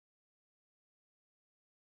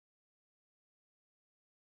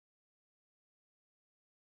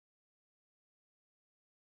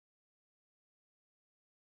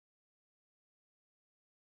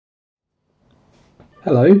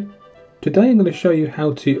Hello, today I'm going to show you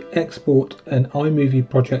how to export an iMovie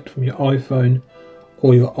project from your iPhone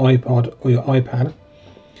or your iPod or your iPad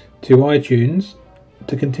to iTunes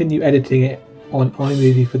to continue editing it on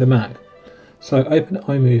iMovie for the Mac. So open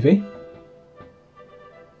iMovie,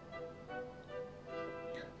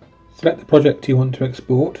 select the project you want to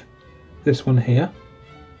export, this one here,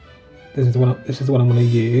 this is the one I'm going to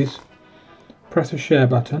use, press the share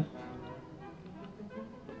button,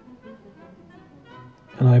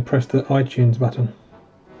 and I press the iTunes button,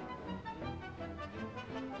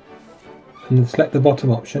 and then select the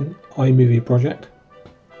bottom option, iMovie project.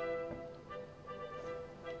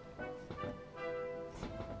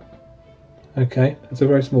 Okay, it's a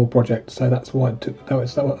very small project, so that's why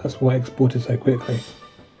that's why it exported so quickly.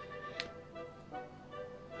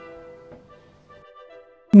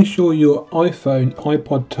 Making sure your iPhone,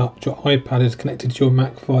 iPod Touch or iPad is connected to your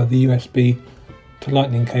Mac via the USB to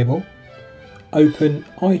Lightning cable. Open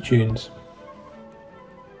iTunes.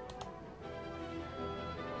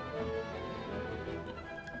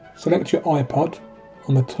 Select your iPod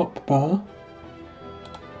on the top bar.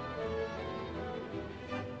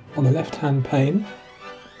 On the left hand pane,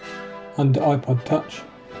 under iPod Touch,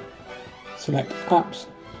 select Apps.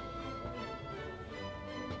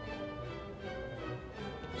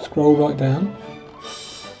 Scroll right down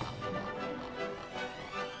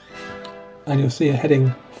and you'll see a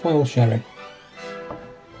heading File Sharing.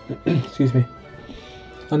 Excuse me.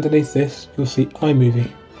 Underneath this you'll see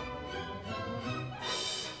iMovie.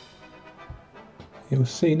 You'll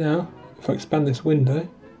see now, if I expand this window,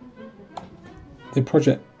 the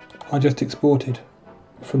project I just exported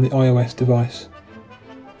from the iOS device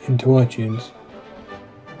into iTunes.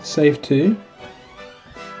 Save to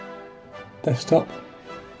desktop.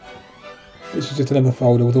 This is just another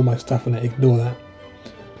folder with all my stuff in it, ignore that.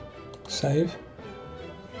 Save.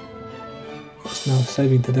 It's now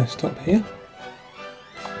saving to desktop here.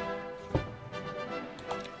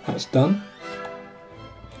 That's done.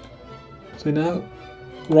 So now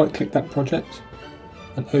right click that project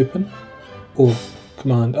and open, or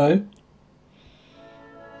Command O,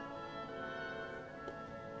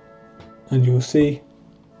 and you will see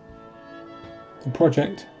the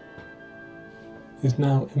project is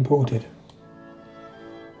now imported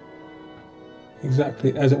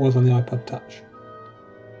exactly as it was on the iPod Touch.